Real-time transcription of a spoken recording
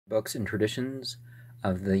Books and Traditions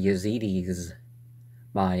of the Yazidis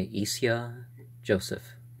by Isya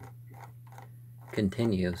Joseph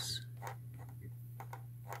continues.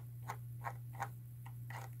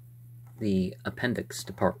 The Appendix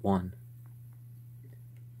to Part 1.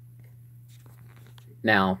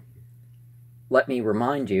 Now, let me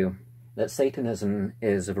remind you that Satanism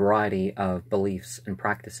is a variety of beliefs and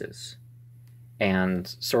practices,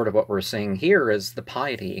 and sort of what we're seeing here is the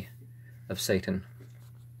piety of Satan.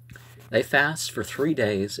 They fast for 3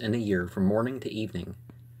 days in a year from morning to evening.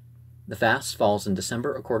 The fast falls in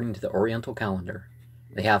December according to the Oriental calendar.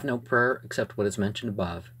 They have no prayer except what is mentioned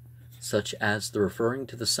above, such as the referring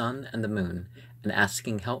to the sun and the moon, and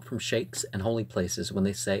asking help from sheikhs and holy places when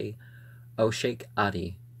they say, O Sheikh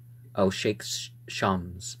Adi, O Sheikh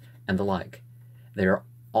Shams, and the like. They are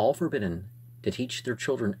all forbidden to teach their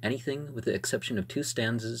children anything with the exception of 2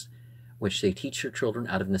 stanzas which they teach their children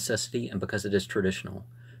out of necessity and because it is traditional.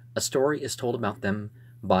 A story is told about them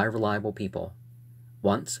by reliable people.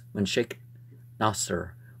 Once, when Sheikh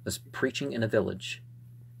Nasser was preaching in a village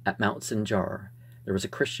at Mount Sinjar, there was a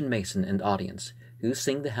Christian mason in the audience who,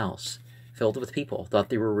 seeing the house filled with people, thought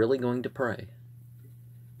they were really going to pray.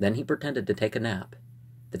 Then he pretended to take a nap,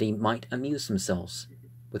 that he might amuse themselves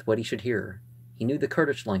with what he should hear. He knew the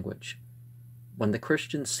Kurdish language. When the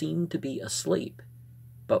Christian seemed to be asleep,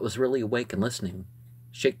 but was really awake and listening,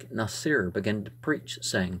 Sheikh Nasser began to preach,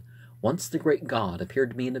 saying, Once the great God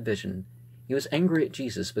appeared to me in a vision. He was angry at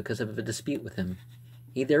Jesus because of a dispute with him.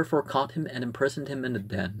 He therefore caught him and imprisoned him in a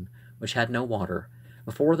den, which had no water.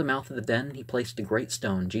 Before the mouth of the den he placed a great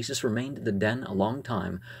stone. Jesus remained in the den a long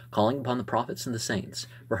time, calling upon the prophets and the saints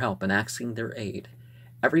for help and asking their aid.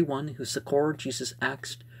 Every one who succored Jesus'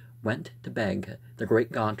 asked went to beg the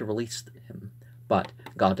great God to release him. But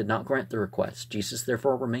God did not grant the request. Jesus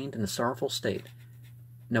therefore remained in a sorrowful state,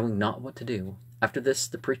 knowing not what to do. After this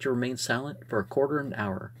the preacher remained silent for a quarter of an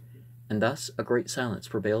hour, and thus a great silence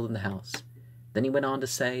prevailed in the house. Then he went on to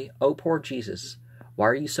say, O poor Jesus, why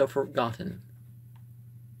are you so forgotten,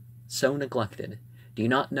 so neglected? Do you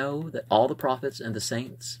not know that all the prophets and the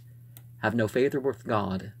saints have no favor with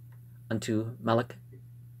God unto Malik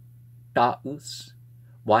Ta'us?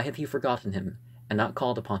 Why have you forgotten him, and not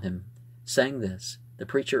called upon him? Saying this, the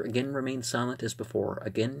preacher again remained silent as before.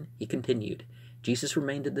 Again he continued. Jesus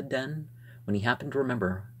remained in the den when he happened to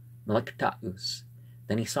remember Malik Ta'us.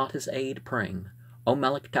 Then he sought his aid, praying, O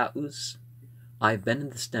Malik Ta'us, I have been in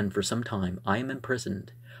this den for some time. I am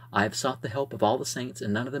imprisoned. I have sought the help of all the saints,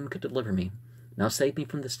 and none of them could deliver me. Now save me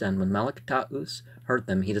from this den. When Malik Ta'us heard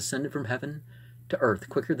them, he descended from heaven to earth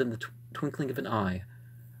quicker than the twinkling of an eye,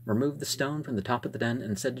 removed the stone from the top of the den,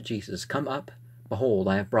 and said to Jesus, Come up, behold,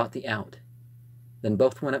 I have brought thee out. Then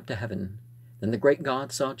both went up to heaven. Then the great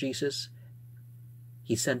God saw Jesus.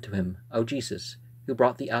 He said to him, O Jesus, who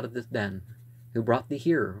brought thee out of this den? Who brought thee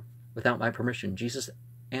here without my permission? Jesus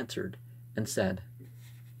answered and said,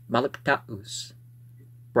 Malik Ta'us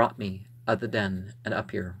brought me out of the den and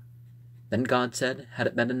up here. Then God said, Had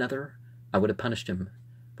it been another, I would have punished him.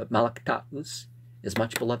 But Malik Ta'us is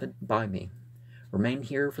much beloved by me. Remain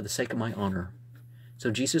here for the sake of my honor.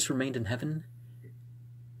 So Jesus remained in heaven.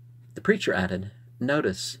 The preacher added,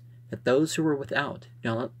 Notice that those who were without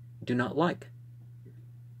do not like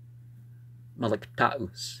Malik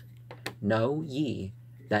Ta'us. Know ye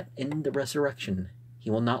that in the resurrection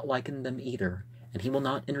he will not liken them either, and he will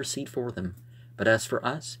not intercede for them. But as for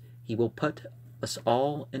us, he will put us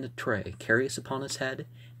all in a tray, carry us upon his head,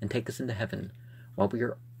 and take us into heaven, while we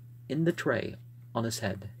are in the tray on his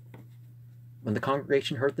head. When the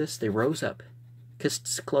congregation heard this, they rose up, kissed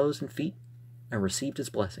his clothes and feet, and received his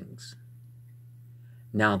blessings.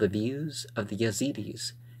 Now the views of the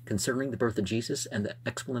Yazidis concerning the birth of Jesus and the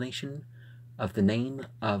explanation of the name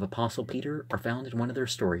of Apostle Peter are found in one of their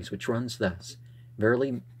stories, which runs thus.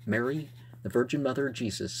 Verily, Mary, the Virgin Mother of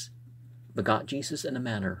Jesus, begot Jesus in a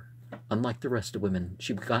manner unlike the rest of women.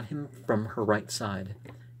 She begot him from her right side,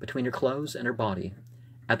 between her clothes and her body.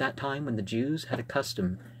 At that time, when the Jews had a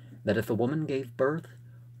custom that if a woman gave birth,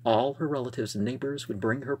 all her relatives and neighbors would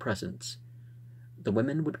bring her presents. The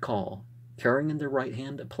women would call, carrying in their right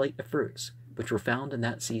hand a plate of fruits, which were found in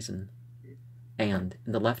that season, and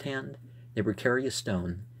in the left hand they would carry a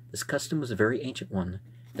stone. This custom was a very ancient one.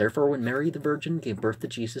 Therefore, when Mary the Virgin gave birth to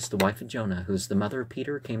Jesus, the wife of Jonah, who is the mother of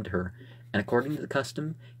Peter, came to her, and according to the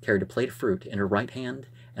custom, carried a plate of fruit in her right hand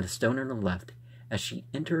and a stone in her left. As she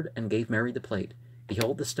entered and gave Mary the plate,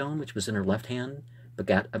 behold, the stone which was in her left hand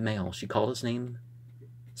begat a male. She called his name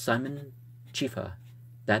Simon Chifa,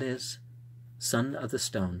 that is, son of the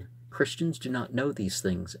stone. Christians do not know these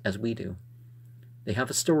things as we do. They have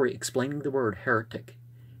a story explaining the word heretic.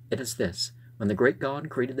 It is this. When the great God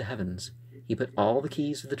created the heavens, he put all the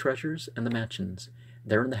keys of the treasures and the mansions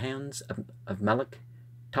there in the hands of Melech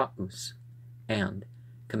Taus, and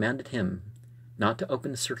commanded him not to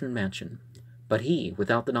open a certain mansion. But he,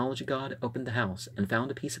 without the knowledge of God, opened the house, and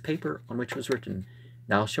found a piece of paper on which was written,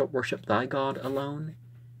 Thou shalt worship thy God alone,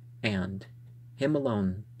 and him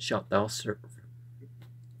alone shalt thou serve.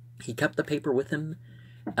 He kept the paper with him,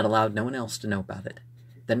 and allowed no one else to know about it.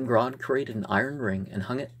 Then God created an iron ring, and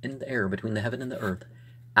hung it in the air between the heaven and the earth.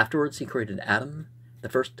 Afterwards he created Adam. The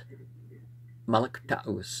first Melech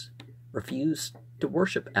Taus refused to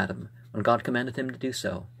worship Adam when God commanded him to do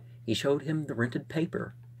so. He showed him the rented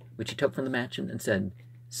paper, which he took from the mansion, and said,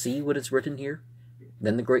 See what is written here?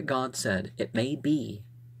 Then the great God said, It may be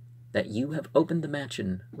that you have opened the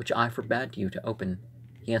mansion which I forbade you to open.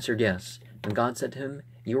 He answered, Yes. And God said to him,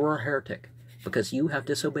 You are a heretic, because you have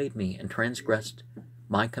disobeyed me and transgressed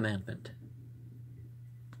my commandment.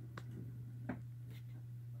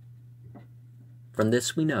 From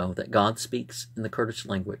this we know that God speaks in the Kurdish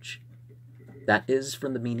language. That is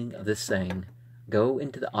from the meaning of this saying, Go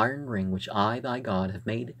into the iron ring which I, thy God, have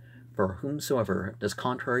made for whomsoever does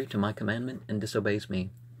contrary to my commandment and disobeys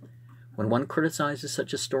me. When one criticizes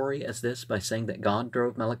such a story as this by saying that God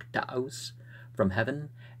drove Melech Taus from heaven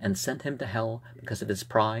and sent him to hell because of his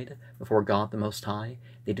pride before God the Most High,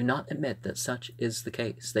 they do not admit that such is the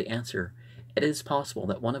case. They answer, It is possible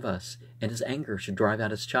that one of us, in his anger, should drive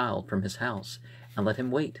out his child from his house and let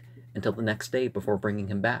him wait until the next day before bringing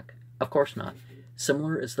him back. Of course not.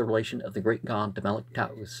 Similar is the relation of the great God to Melech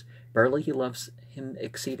Taus. Verily he loves him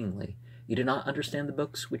exceedingly. You do not understand the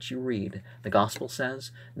books which you read. The gospel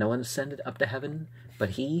says, No one ascended up to heaven,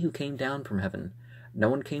 but he who came down from heaven. No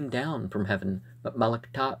one came down from heaven, but Melech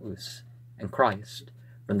Taus and Christ.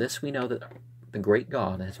 From this we know that the great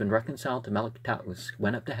God has been reconciled to Melech Taus, who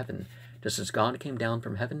went up to heaven, just as God came down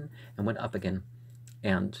from heaven and went up again.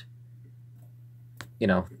 And,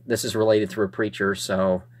 this is related through a preacher,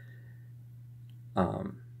 so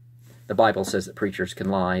the Bible says that preachers can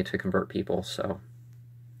lie to convert people, so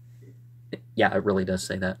yeah, it really does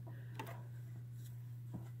say that.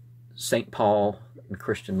 St. Paul and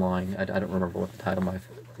Christian lying. I don't remember what the title of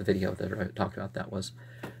the video that I talked about that was.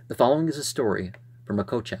 The following is a story from a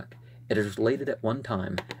Kochak. It is related at one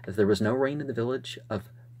time that there was no rain in the village of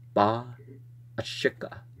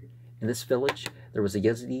Ba-Ashika. In this village there was a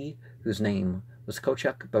Yazidi whose name was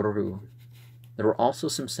Kochak Baru. There were also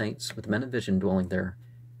some saints with men of vision dwelling there.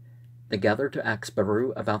 They gathered to ask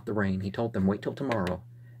Baru about the rain. He told them, Wait till tomorrow,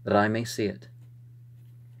 that I may see it.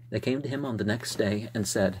 They came to him on the next day and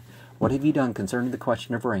said, What have you done concerning the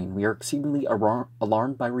question of rain? We are exceedingly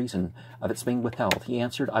alarmed by reason of its being withheld. He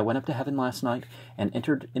answered, I went up to heaven last night and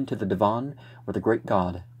entered into the divan where the great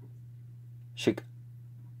God, Sheikh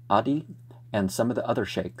Adi, and some of the other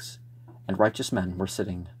sheikhs and righteous men were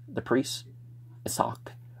sitting. The priest,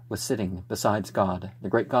 Isaac, was sitting besides God. The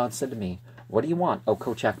great God said to me, What do you want, O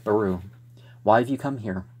Kochak Baru? Why have you come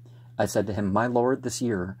here? I said to him, My lord, this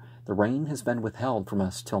year the rain has been withheld from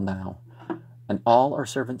us till now, and all our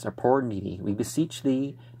servants are poor and needy. We beseech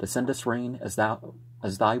thee to send us rain as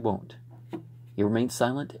thy wont. He remained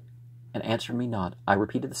silent and answered me not. I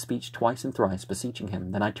repeated the speech twice and thrice, beseeching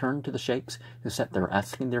him. Then I turned to the sheikhs who sat there,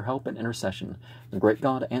 asking their help and intercession. The great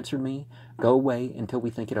God answered me, Go away until we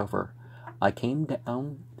think it over. I came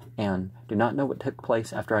down and do not know what took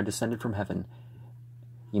place after I descended from heaven.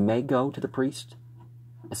 You may go to the priest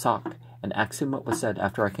Isaac and ask him what was said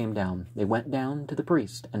after I came down. They went down to the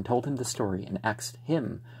priest and told him the story and asked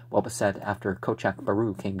him what was said after Kochak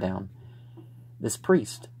Baru came down. This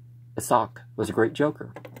priest, Isaac, was a great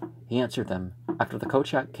joker. He answered them, After the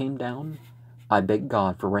Kochak came down, I begged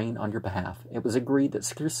God for rain on your behalf. It was agreed that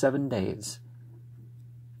 6 or 7 days,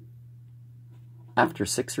 after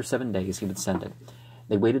 6 or 7 days, he would send it.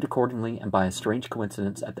 They waited accordingly, and by a strange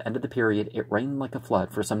coincidence, at the end of the period, it rained like a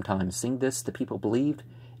flood for some time. Seeing this, the people believed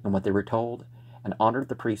in what they were told, and honored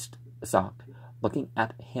the priest Isaac, looking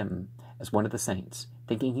at him as one of the saints,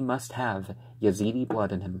 thinking he must have Yazidi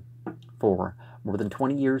blood in him. For more than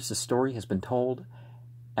 20 years, the story has been told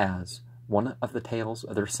as one of the tales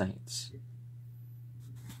of their saints.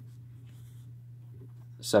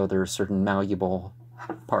 So there are certain malleable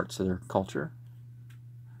parts of their culture.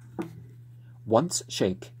 Once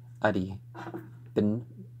Sheikh Adi bin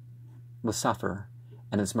Musafir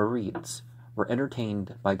and his Marids were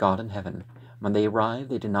entertained by God in heaven. When they arrived,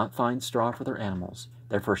 they did not find straw for their animals.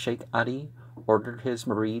 Therefore Sheikh Adi ordered his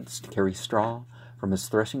Marids to carry straw from his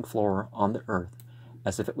threshing floor on the earth.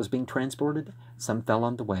 As if it was being transported, some fell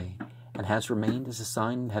on the way, and has remained as a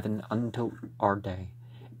sign in heaven until our day.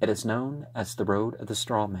 It is known as the road of the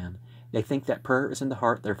straw man. They think that prayer is in the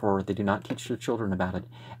heart, therefore they do not teach their children about it,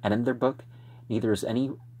 and in their book neither is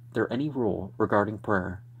there any rule regarding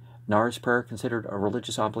prayer, nor is prayer considered a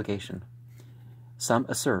religious obligation. Some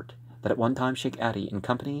assert that at one time Sheikh Adi, in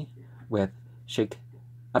company with Sheikh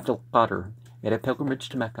Abdul Qadir, made a pilgrimage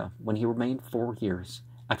to Mecca. When he remained 4 years.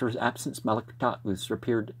 After his absence, Malik Ta'us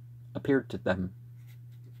appeared to them.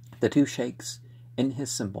 The two sheikhs, in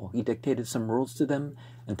his symbol, he dictated some rules to them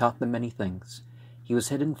and taught them many things. He was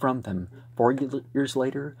hidden from them. 4 years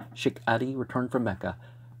later, Sheikh Adi returned from Mecca,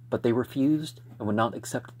 but they refused and would not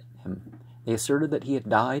accept him. They asserted that he had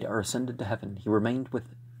died or ascended to heaven. He remained with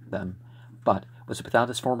them, but was without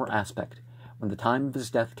his former aspect. When the time of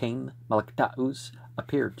his death came, Malik Ta'us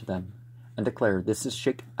appeared to them and declared, "This is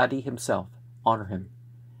Sheikh Adi himself. Honor him."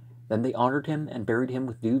 Then they honored him and buried him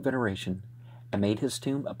with due veneration, and made his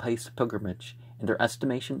tomb a place of pilgrimage. In their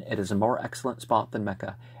estimation, it is a more excellent spot than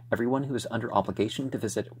Mecca. Everyone who is under obligation to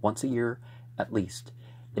visit once a year at least.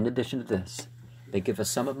 In addition to this, they give a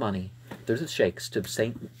sum of money through the sheikhs to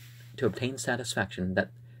obtain satisfaction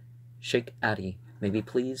that Sheikh Adi may be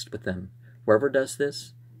pleased with them. Whoever does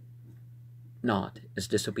this is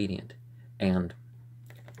disobedient. And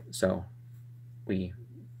so we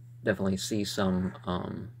definitely see some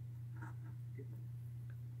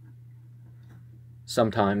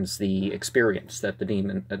sometimes the experience that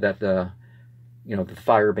the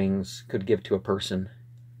fire beings could give to a person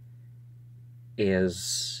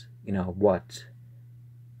is, they're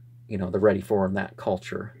ready for in that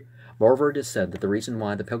culture. Moreover, it is said that the reason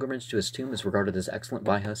why the pilgrimage to his tomb is regarded as excellent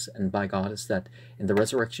by us and by God is that in the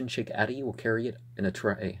resurrection, Sheikh Adi will carry in a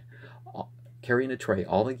tray all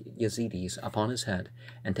the Yazidis upon his head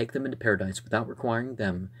and take them into paradise without requiring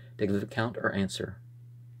them to give account or answer.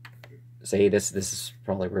 Say this is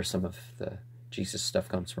probably where some of the Jesus stuff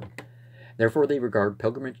comes from. Therefore, they regard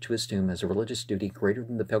pilgrimage to his tomb as a religious duty greater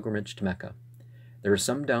than the pilgrimage to Mecca. There are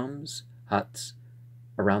some domes, huts,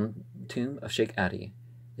 around the tomb of Sheikh Adi.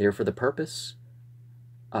 They are for the purpose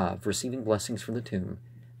of receiving blessings from the tomb.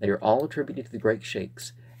 They are all attributed to the great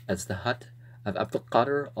sheikhs, as the hut of Abdul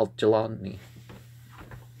Qadir al-Jilani,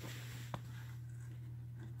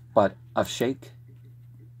 but of Sheikh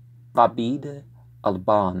Abid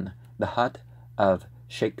al-Ban, the hut of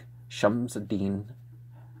Sheikh Shamsuddin,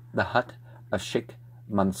 the hut of Sheikh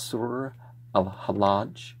Mansur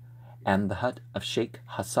al-Hallaj, and the hut of Sheikh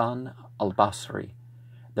Hassan al-Basri.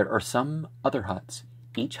 There are some other huts.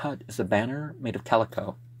 Each hut is a banner made of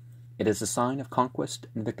calico. It is a sign of conquest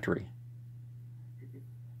and victory.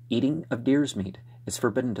 Eating of deer's meat is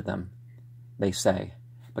forbidden to them, they say,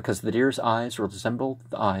 because the deer's eyes resemble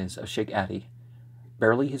the eyes of Sheikh Adi.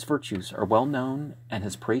 Barely his virtues are well known, and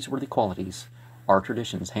his praiseworthy qualities are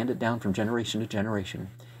traditions handed down from generation to generation.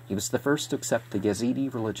 He was the first to accept the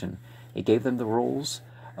Yazidi religion. He gave them the rules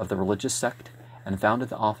of the religious sect and founded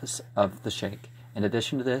the office of the sheikh. In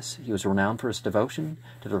addition to this, he was renowned for his devotion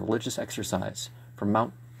to the religious exercise. From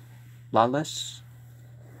Mount Lalish,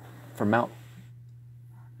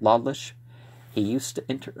 he used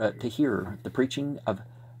to hear the preaching of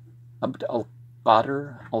Abd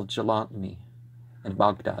al-Qadir al-Jilani in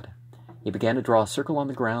Baghdad. He began to draw a circle on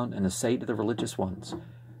the ground and to say to the religious ones,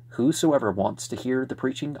 "Whosoever wants to hear the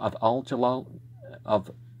preaching of al-Jilani,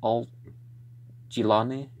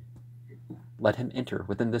 let him enter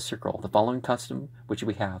within this circle. The following custom, which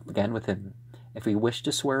we have, began with him. If we wish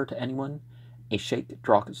to swear to anyone, a sheikh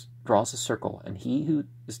draws a circle, and he who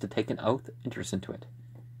is to take an oath enters into it."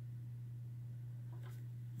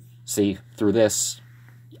 See, through this,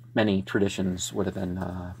 many traditions would have been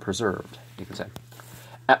preserved, you could say.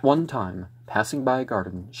 At one time, passing by a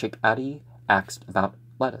garden, Sheikh Adi asked about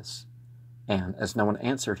lettuce, and as no one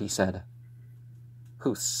answered, he said,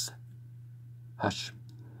 "Hush."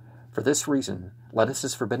 For this reason, lettuce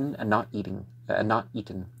is forbidden and not eaten.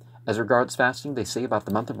 As regards fasting, they say about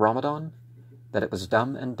the month of Ramadan that it was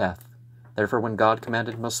dumb and deaf. Therefore, when God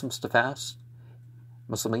commanded Muslims to fast,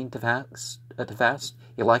 he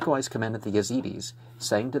likewise commanded the Yazidis,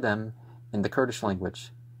 saying to them in the Kurdish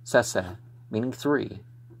language, "Sese," meaning 3.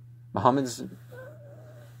 Muhammad's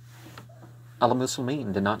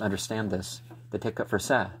al-Muslimin did not understand this. They take up for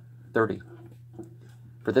Seh, 30.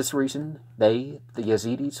 For this reason, the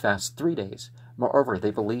Yazidis, fast 3 days. Moreover,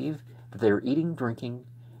 they believe that they are eating, drinking,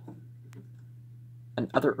 and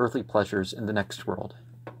other earthly pleasures in the next world.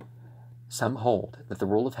 Some hold that the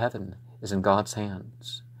rule of heaven is in God's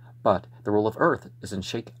hands, but the rule of earth is in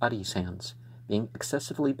Sheikh Adi's hands. Being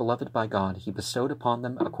excessively beloved by God, he bestowed upon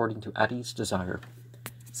them according to Adi's desire.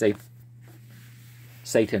 Say,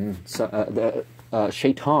 Shaitan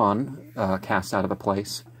cast out of a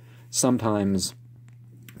place sometimes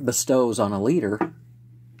bestows on a leader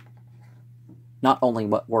not only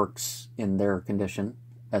what works in their condition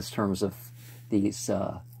as terms of these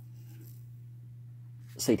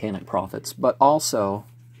satanic prophets, but also,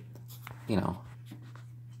 you know,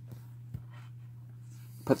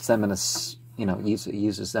 puts them in a, you know,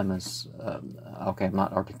 uses them as, okay, I'm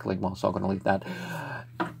not articulating well, so I'm going to leave that.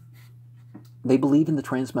 They believe in the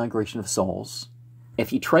transmigration of souls.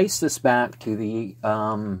 If you trace this back to the,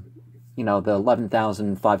 you know, the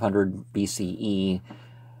 11,500 BCE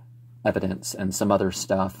evidence and some other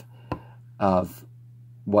stuff of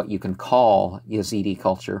what you can call Yazidi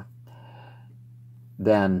culture,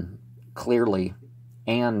 then clearly,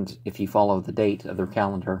 and if you follow the date of their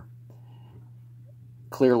calendar,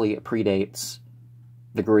 clearly it predates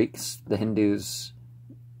the Greeks, the Hindus,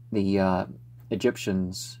 the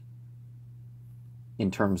Egyptians, in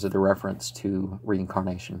terms of the reference to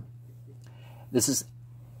reincarnation. This is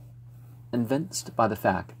evinced by the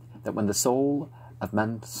fact that when the soul of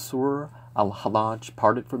Mansur al-Hallaj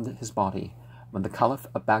parted from his body, when the Caliph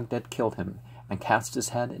of Baghdad killed him and cast his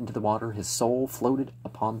head into the water, his soul floated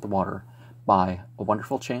upon the water. By a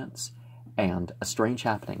wonderful chance and a strange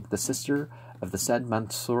happening, the sister of the said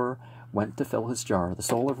Mansur went to fill his jar. The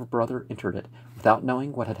soul of her brother entered it. Without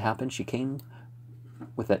knowing what had happened, she came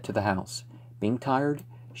with it to the house. Being tired,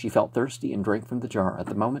 she felt thirsty and drank from the jar. At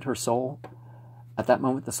that moment, the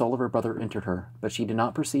soul of her brother entered her, but she did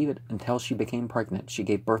not perceive it until she became pregnant. She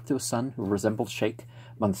gave birth to a son who resembled Sheikh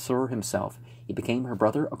Mansur himself. He became her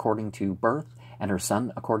brother according to birth, and her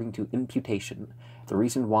son according to imputation. The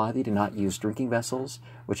reason why they do not use drinking vessels,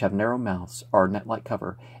 which have narrow mouths or net-like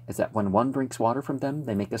cover, is that when one drinks water from them,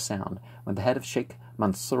 they make a sound. When the head of Sheikh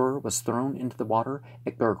Mansur was thrown into the water,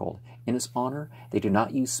 it gurgled. In his honor, they do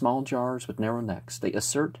not use small jars with narrow necks. They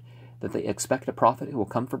assert that they expect a prophet who will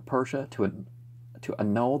come from Persia to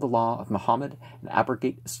annul the law of Muhammad and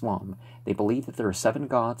abrogate Islam. They believe that there are 7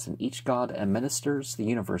 gods, and each god administers the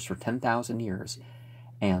universe for 10,000 years,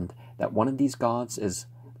 and that one of these gods is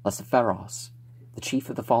Luciferos, the chief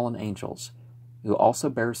of the fallen angels, who also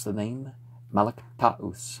bears the name Malak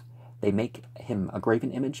Ta'us. They make him a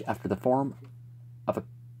graven image after the form of a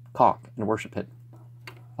cock and worship it.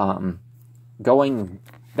 Going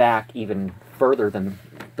back even further than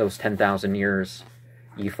those 10,000 years,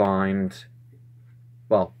 you find,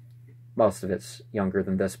 well, most of it's younger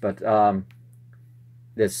than this, but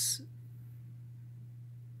this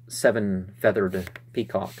 7-feathered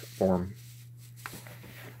peacock form.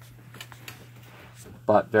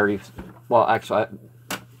 But very, well, actually,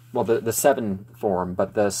 well, the 7 form,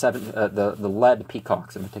 but the 7, the lead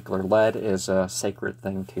peacocks in particular. Lead is a sacred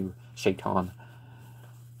thing to Shaitan.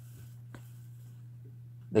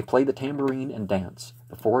 They play the tambourine and dance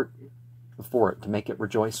before it to make it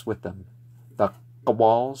rejoice with them. The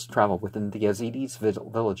Qawwals travel within the Yazidis'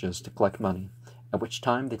 villages to collect money, at which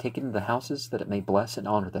time they take it into the houses that it may bless and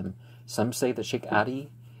honor them. Some say that Sheikh Adi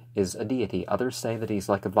is a deity, others say that he's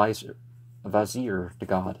like a vizier to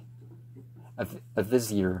God. A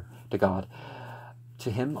vizier to God. To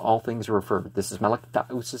him all things are referred. This is Malak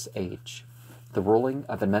Ta'us's age. The ruling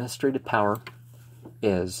of administrative power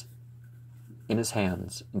is in his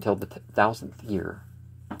hands until the 1000th year.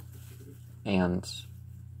 And,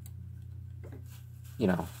 you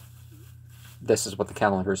know, this is what the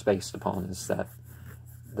calendar is based upon, is that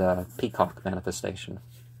the peacock manifestation.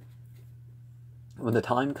 When the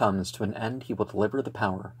time comes to an end, he will deliver the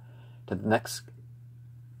power to the next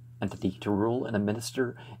entity to rule and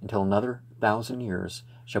administer until another 1,000 years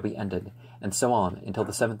shall be ended, and so on until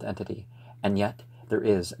the 7th entity. And yet there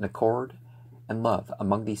is an accord and love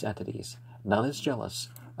among these entities. None is jealous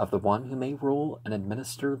of the one who may rule and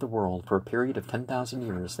administer the world for a period of 10,000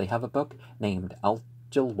 years. They have a book named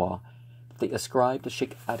Al-Jilwa that they ascribe to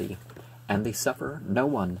Sheikh Adi, and they suffer no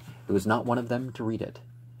one who is not one of them to read it.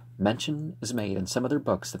 Mention is made in some other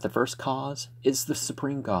books that the first cause is the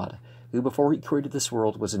supreme God, who before he created this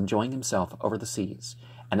world was enjoying himself over the seas,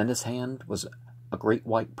 and in his hand was a great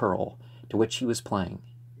white pearl, with which he was playing.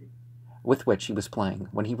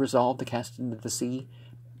 When he resolved to cast it into the sea,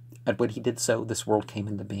 and when he did so, this world came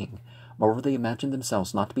into being. Moreover, they imagined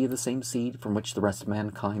themselves not to be of the same seed from which the rest of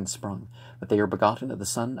mankind sprung, but they are begotten of the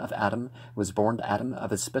son of Adam, who was born to Adam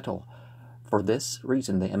of his spittle. For this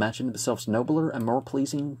reason, they imagine themselves nobler and more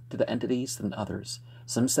pleasing to the entities than others.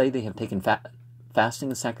 Some say they have taken fasting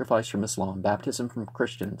and sacrifice from Islam, baptism from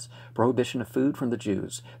Christians, prohibition of food from the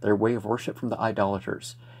Jews, their way of worship from the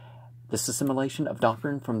idolaters, this assimilation of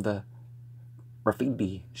doctrine from the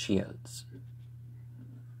Rafidi Shiites,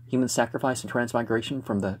 human sacrifice and transmigration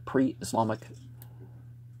from the pre-Islamic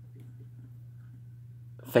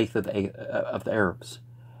faith of the Arabs,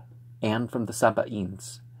 and from the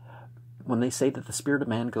Sabaeans. when they say that the spirit of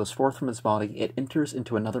man goes forth from his body, it enters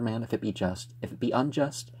into another man if it be just, if it be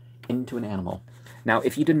unjust, into an animal. Now,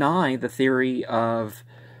 if you deny the theory of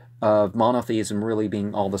monotheism really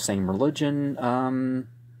being all the same religion,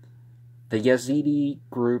 the Yazidi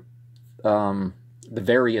group, the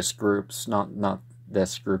various groups, not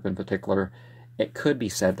this group in particular, it could be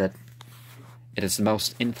said that it is the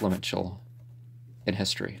most influential in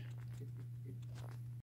history.